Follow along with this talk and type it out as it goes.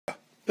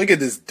Look at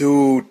this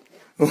dude.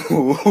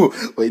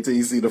 Wait till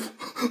you see the...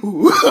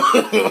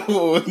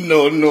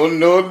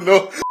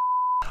 No.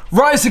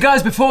 Right, so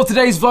guys, before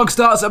today's vlog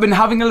starts, I've been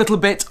having a little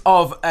bit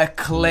of a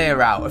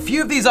clear out. A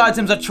few of these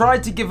items I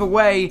tried to give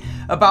away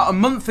about a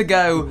month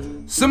ago.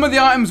 Some of the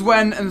items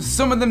went and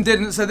some of them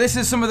didn't, so this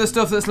is some of the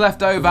stuff that's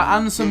left over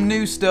and some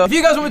new stuff. If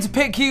you guys want me to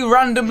pick you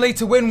randomly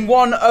to win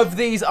one of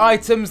these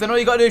items, then all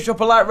you gotta do is drop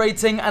a like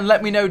rating and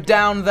let me know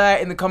down there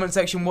in the comment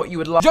section what you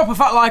would like. Drop a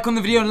fat like on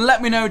the video and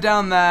let me know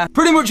down there.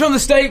 Pretty much on the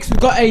stakes, we've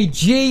got a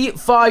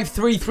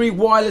G533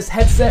 wireless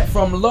headset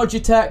from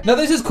Logitech. Now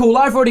this is cool,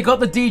 I've already got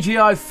the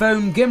DJI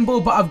phone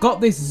gimbal, but I've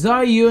got this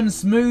Zhiyun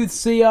Smooth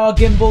CR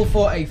gimbal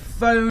for a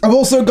phone. I've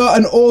also got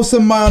an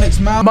awesome Myonix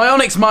mouse.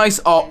 Myonix mice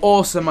are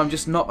awesome, I'm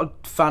just not a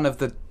fan of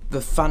the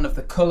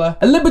colour.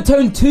 A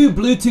Libertone 2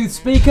 Bluetooth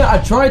speaker. I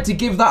tried to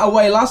give that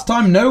away last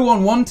time, no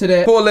one wanted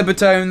it. Poor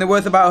Libertone, they're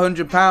worth about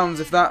 £100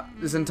 if that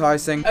is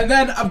enticing. And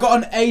then I've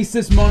got an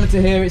Asus monitor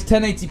here, it's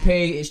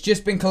 1080p, it's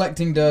just been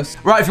collecting dust.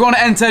 Right, if you want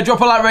to enter, drop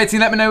a like rating,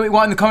 let me know what you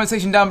want in the comment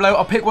section down below.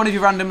 I'll pick one of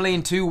you randomly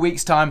in 2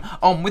 weeks time.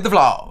 On with the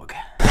vlog.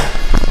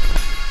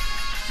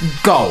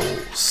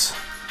 Goals.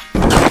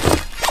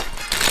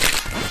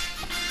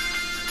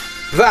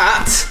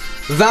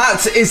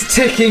 That is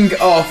ticking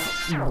off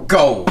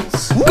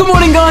goals. Good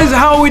morning guys,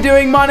 how are we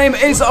doing? My name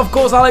is of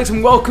course Alex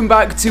and welcome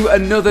back to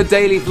another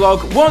daily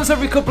vlog. Once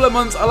every couple of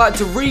months I like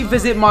to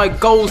revisit my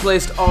goals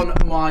list on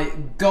my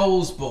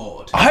goals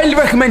board. I highly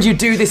recommend you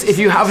do this if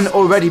you haven't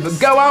already, but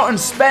go out and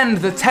spend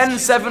the 10,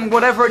 7,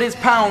 whatever it is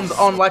pounds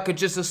on like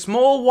just a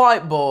small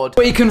whiteboard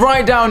where you can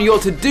write down your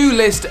to-do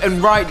list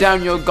and write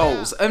down your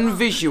goals and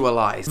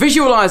visualize.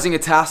 Visualizing a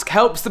task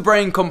helps the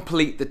brain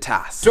complete the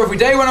task. So every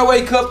day when I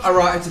wake up, I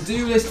write a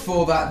to-do list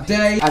for that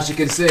day. As you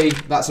can see,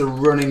 that's a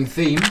running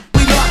theme.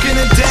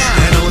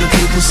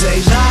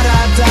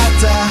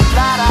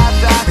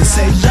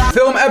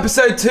 Film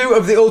episode 2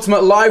 of the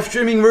Ultimate Live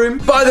Streaming Room.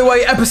 By the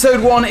way,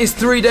 episode 1 is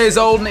 3 days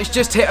old and it's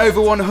just hit over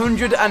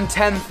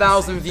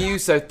 110,000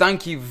 views, so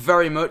thank you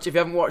very much. If you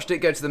haven't watched it,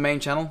 go to the main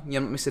channel,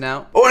 you're not missing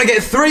out. I want to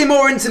get 3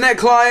 more internet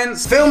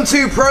clients, film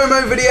 2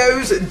 promo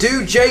videos,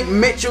 do Jake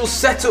Mitchell's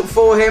setup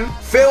for him,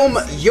 film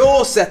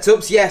your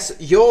setups, yes,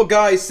 your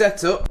guys'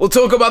 setup. We'll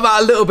talk about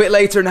that a little bit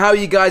later and how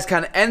you guys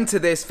can enter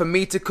this for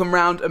me to come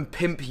round and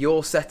pimp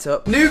your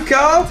setup. New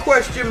car,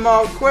 question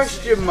mark,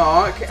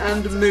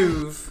 and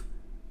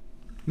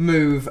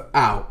move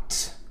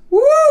out.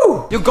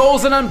 Woo! Your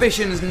goals and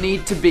ambitions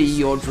need to be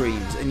your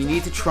dreams, and you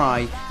need to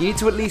try, you need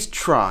to at least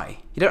try.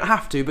 You don't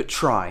have to, but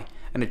try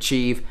and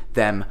achieve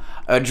them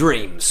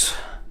dreams.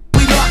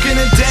 We locking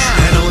it down,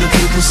 and all the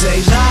people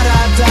say la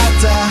da da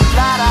da,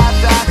 la da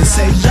da, and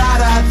say la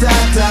da da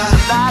da,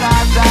 la da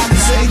da, and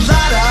say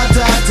la da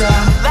da da,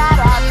 la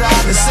da da,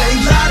 and say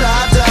la da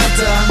da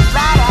da,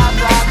 la da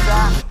da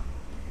da.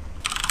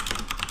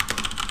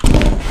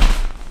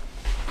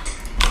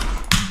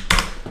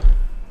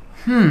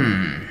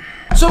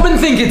 So I've been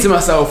thinking to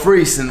myself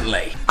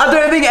recently, I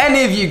don't think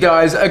any of you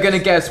guys are going to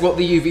guess what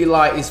the UV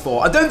light is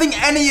for. I don't think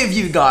any of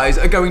you guys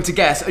are going to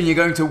guess and you're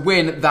going to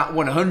win that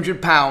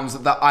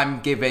 £100 that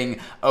I'm giving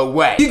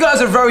away. You guys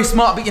are very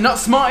smart, but you're not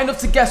smart enough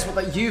to guess what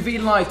that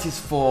UV light is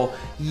for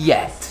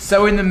yet.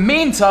 So in the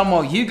meantime,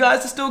 while you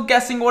guys are still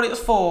guessing what it's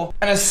for,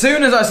 and as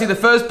soon as I see the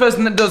first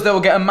person that does, they will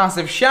get a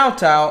massive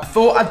shout out, I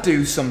thought I'd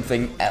do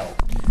something else.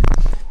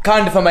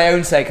 Kind of for my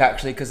own sake,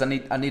 actually, because I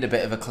need a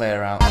bit of a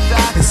clear out.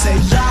 So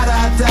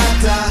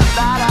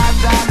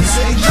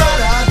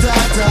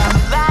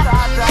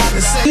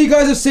you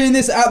guys have seen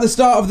this at the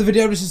start of the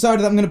video. I just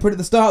decided that I'm going to put it at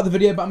the start of the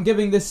video, but I'm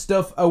giving this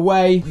stuff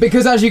away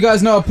because, as you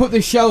guys know, I put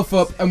this shelf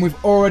up and we've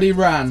already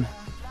ran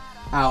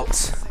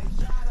out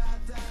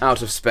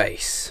of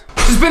space.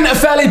 It's been a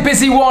fairly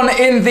busy one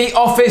in the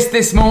office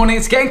this morning.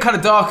 It's getting kind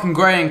of dark and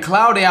grey and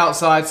cloudy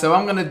outside, so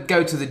I'm gonna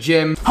go to the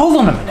gym. Hold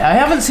on a minute, I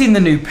haven't seen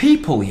the new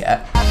people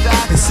yet.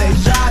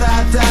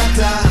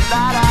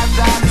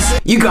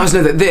 You guys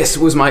know that this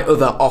was my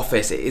other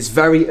office. It is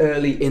very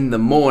early in the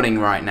morning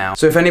right now.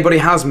 So if anybody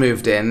has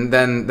moved in,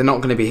 then they're not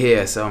gonna be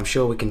here, so I'm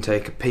sure we can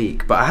take a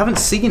peek. But I haven't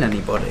seen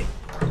anybody.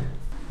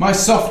 My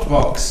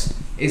softbox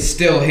is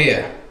still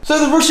here. So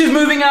the rush of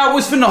moving out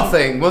was for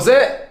nothing, was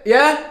it?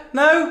 Yeah?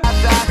 No?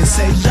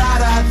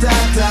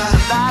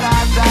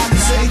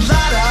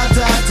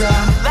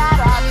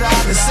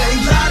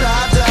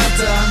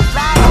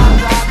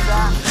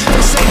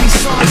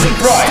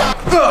 Right.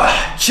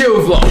 Ugh.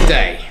 Chill vlog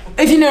day.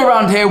 If you're new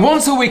around here,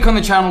 once a week on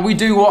the channel we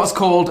do what's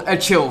called a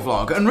chill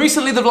vlog. And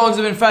recently the vlogs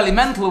have been fairly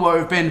mental, where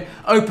we've been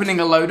opening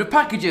a load of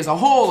packages, a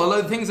haul, a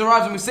load of things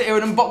arrives and we sit here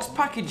and unbox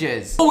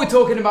packages. Or we're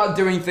talking about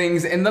doing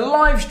things in the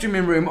live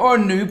streaming room or a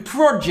new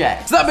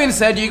project. So that being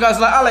said, you guys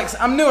are like, Alex,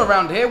 I'm new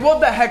around here, what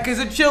the heck is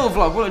a chill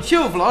vlog? Well, a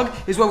chill vlog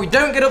is where we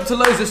don't get up to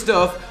loads of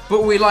stuff,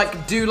 but we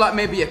do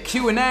maybe a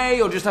Q&A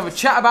or just have a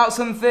chat about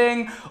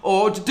something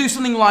or to do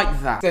something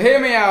like that. So hear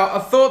me out, I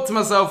thought to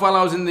myself while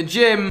I was in the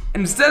gym,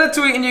 instead of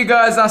tweeting you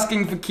guys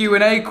asking for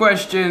Q&A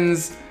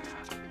questions,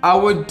 I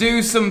would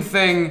do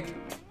something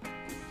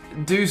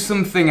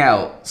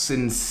else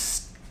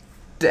instead.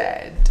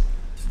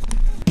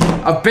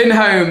 I've been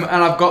home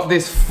and I've got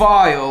this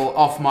file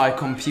off my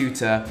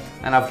computer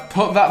and I've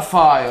put that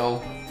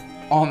file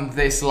on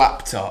this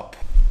laptop.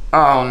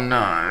 Oh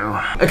no.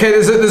 Okay,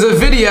 there's a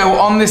video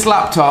on this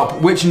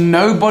laptop which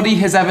nobody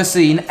has ever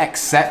seen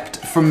except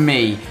from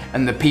me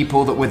and the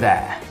people that were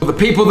there. The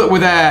people that were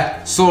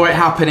there saw it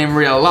happen in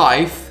real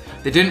life.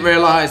 They didn't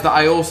realise that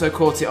I also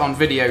caught it on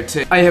video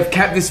too. I have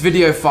kept this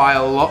video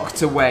file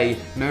locked away.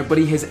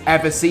 Nobody has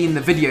ever seen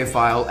the video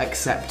file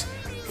except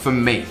for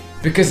me.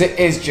 Because it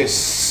is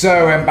just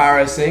so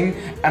embarrassing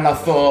and I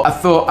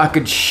thought I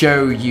could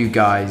show you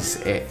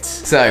guys it.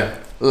 So,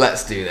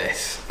 let's do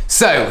this.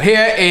 So,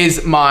 here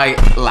is my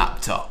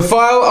laptop. The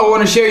file I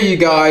want to show you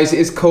guys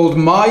is called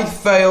My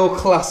Fail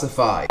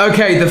Classified.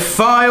 Okay, the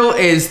file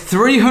is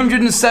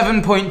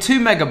 307.2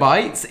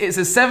 megabytes. It's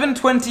a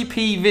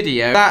 720p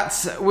video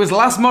that was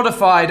last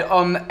modified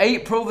on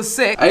April the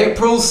 6th.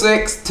 April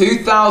 6th,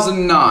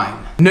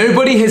 2009.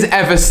 Nobody has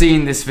ever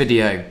seen this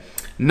video.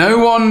 No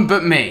one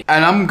but me.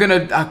 And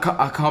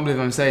I can't believe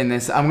I'm saying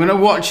this. I'm gonna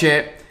watch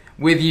it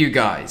with you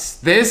guys.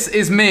 This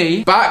is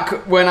me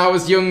back when I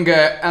was younger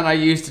and I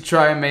used to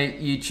try and make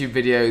YouTube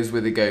videos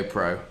with a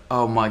GoPro.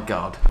 Oh my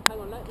God.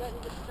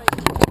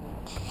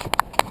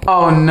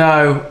 Oh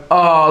no.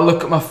 Oh,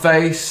 look at my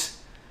face.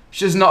 It's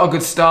just not a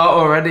good start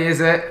already,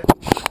 is it?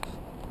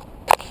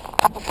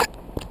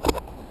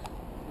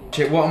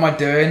 Shit, what am I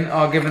doing?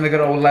 Oh, giving the good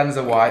old lens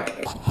a wipe.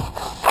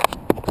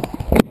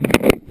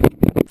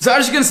 So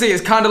as you can see,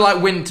 it's kind of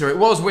like winter. It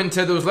was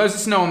winter, there was loads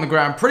of snow on the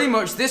ground. Pretty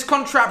much this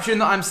contraption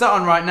that I'm sat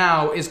on right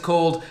now is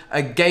called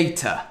a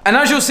gator. And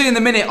as you'll see in a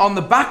minute, on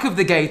the back of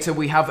the gator,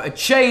 we have a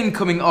chain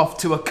coming off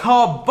to a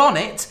car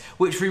bonnet,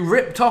 which we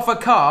ripped off a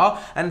car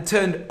and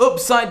turned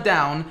upside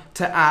down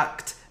to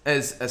act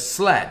as a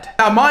sled.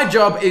 Now my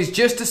job is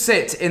just to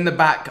sit in the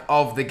back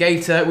of the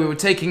gator. We were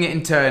taking it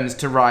in turns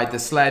to ride the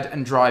sled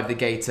and drive the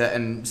gator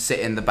and sit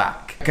in the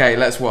back. Okay,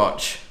 let's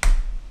watch.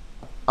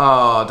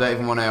 Oh, I don't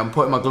even want to. I'm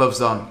putting my gloves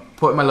on.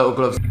 Putting my little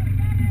gloves.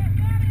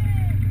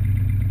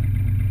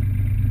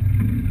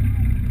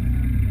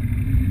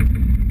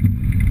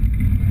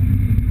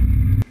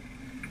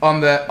 On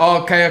the,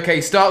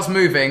 okay, starts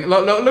moving.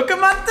 Look at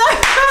my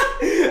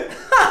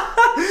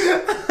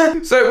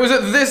So it was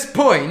at this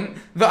point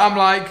that I'm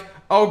like,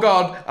 oh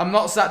God, I'm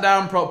not sat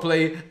down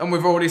properly and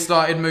we've already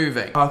started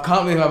moving. I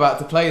can't believe I'm about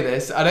to play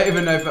this. I don't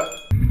even know if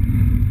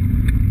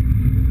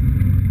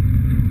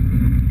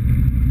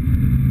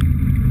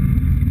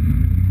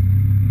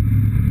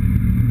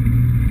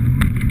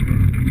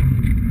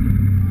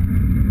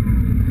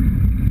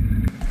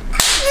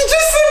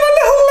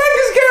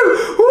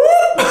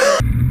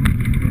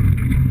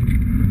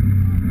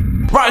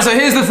Right, so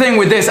here's the thing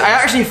with this. I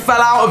actually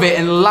fell out of it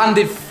and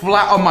landed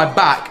flat on my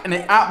back and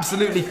it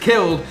absolutely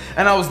killed.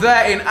 And I was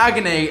there in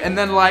agony and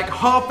then like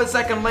half a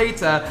second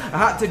later, I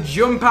had to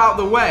jump out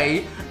the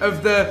way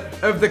of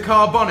the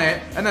car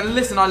bonnet. And then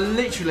listen, I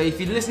literally,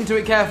 if you listen to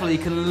it carefully, you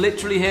can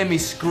literally hear me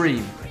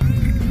scream.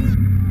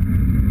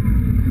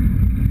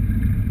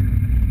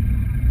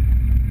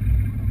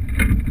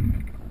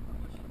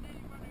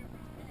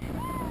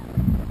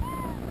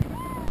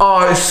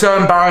 Oh, it's so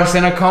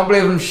embarrassing. I can't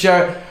believe I'm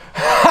showing.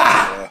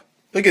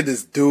 Look at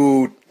this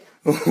dude.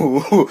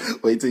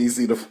 Wait till you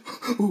see the.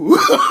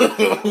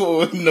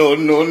 No.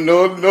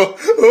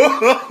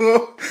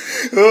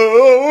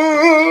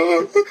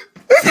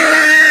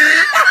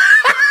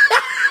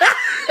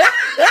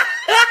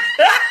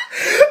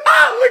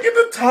 Look at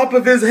the top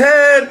of his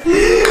head.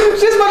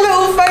 Just my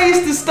little face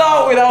to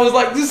start with. I was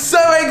like just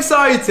so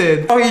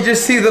excited. Oh, you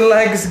just see the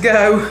legs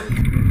go.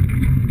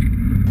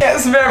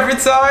 Gets me every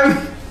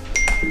time.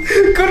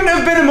 Couldn't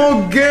have been a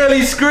more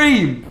girly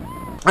scream.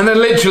 And then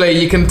literally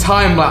you can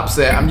time lapse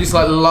it. I'm just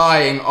like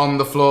lying on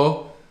the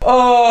floor.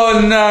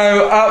 Oh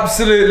no,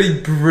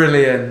 absolutely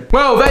brilliant.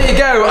 Well, there you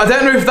go. I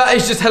don't know if that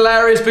is just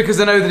hilarious because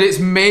I know that it's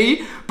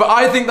me, but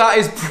I think that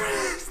is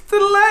the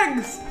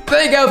legs.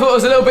 There you go, I thought it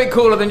was a little bit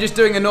cooler than just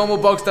doing a normal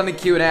bog standard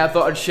Q&A. I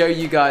thought I'd show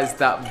you guys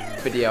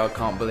that video. I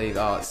can't believe,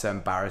 oh, it's so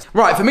embarrassing.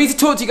 Right, for me to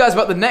talk to you guys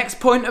about the next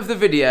point of the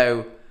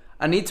video,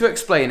 I need to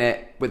explain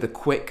it with a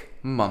quick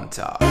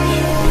montage.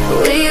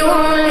 We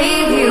won't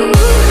leave you.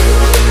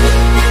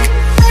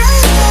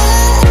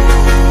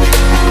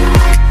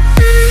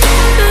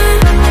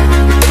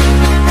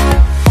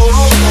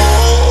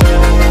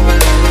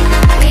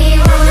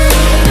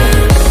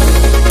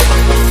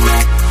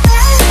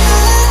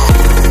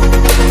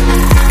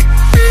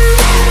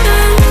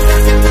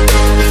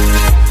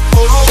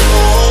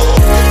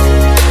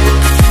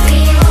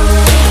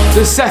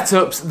 The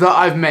setups that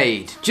I've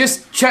made,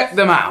 just check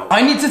them out.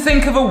 I need to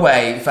think of a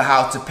way for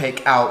how to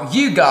pick out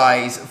you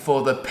guys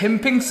for the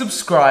Pimping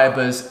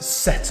Subscribers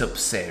setup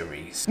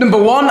series.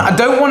 Number one, I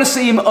don't want to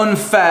seem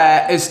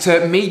unfair as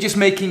to me just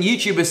making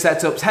YouTuber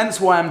setups, hence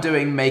why I'm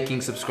doing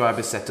making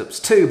subscriber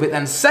setups too. But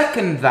then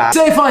second that,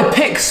 say if I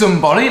pick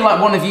somebody,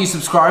 like one of you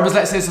subscribers,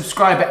 let's say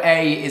subscriber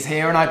A is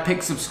here and I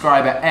pick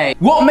subscriber A.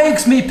 What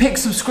makes me pick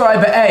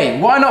subscriber A?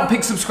 Why not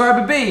pick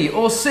subscriber B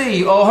or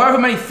C or however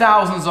many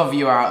thousands of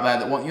you are out there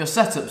that want your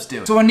setups setups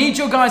do. So I need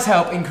your guys'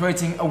 help in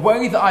creating a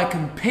way that I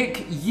can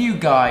pick you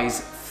guys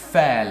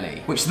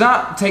fairly. Which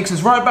that takes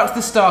us right back to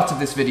the start of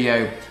this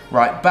video,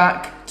 right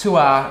back to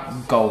our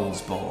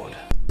goals board.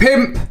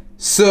 Pimp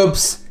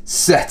subs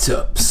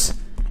setups.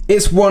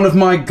 It's one of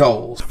my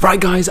goals. Right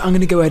guys, I'm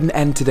gonna go ahead and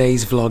end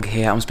today's vlog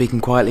here. I'm speaking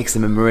quietly because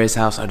I'm in Maria's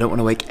house. I don't want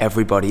to wake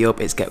everybody up.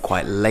 It's getting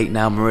quite late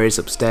now. Maria's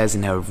upstairs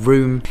in her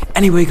room.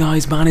 Anyway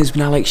guys, my name's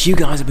been Alex. You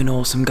guys have been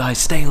awesome. Guys,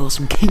 stay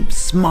awesome. Keep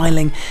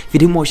smiling. If you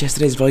didn't watch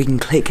yesterday's vlog, you can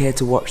click here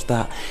to watch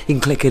that. You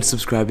can click here to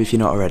subscribe if you're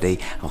not already.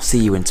 I'll see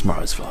you in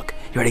tomorrow's vlog.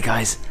 You ready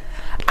guys?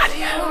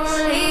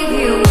 Adios.